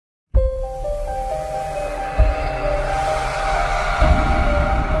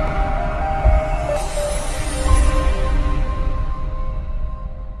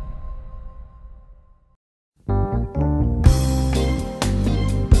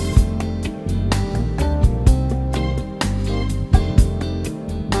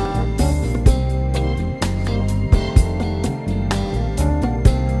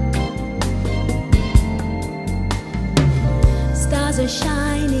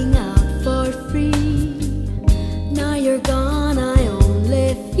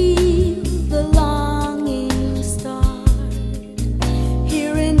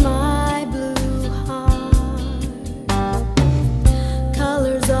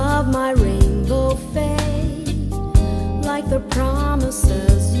of my rainbow fade, like the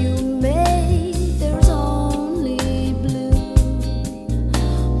promises you made. There's only blue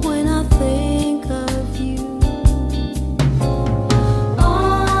when I think of you.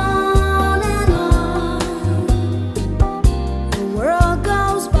 On and on the world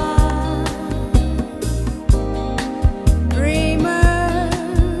goes by,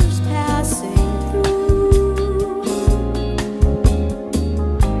 dreamers passing through,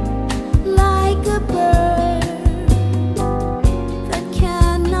 like a bird that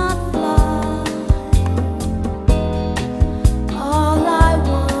cannot fly. All I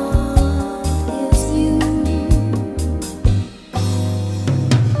want is you.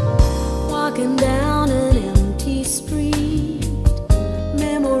 Walking down an empty street,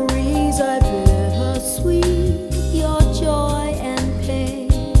 memories are bittersweet. Your joy and pain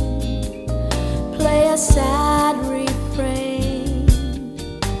play a sad refrain.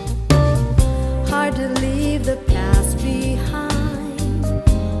 Hard to leave the past behind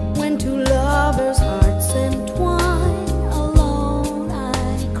when two lovers' hearts entwine. Alone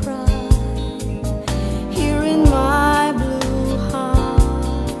I cry here in my blue heart.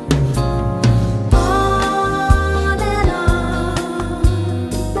 On and on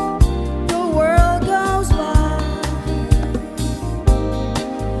the world goes by,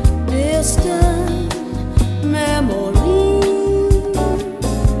 distant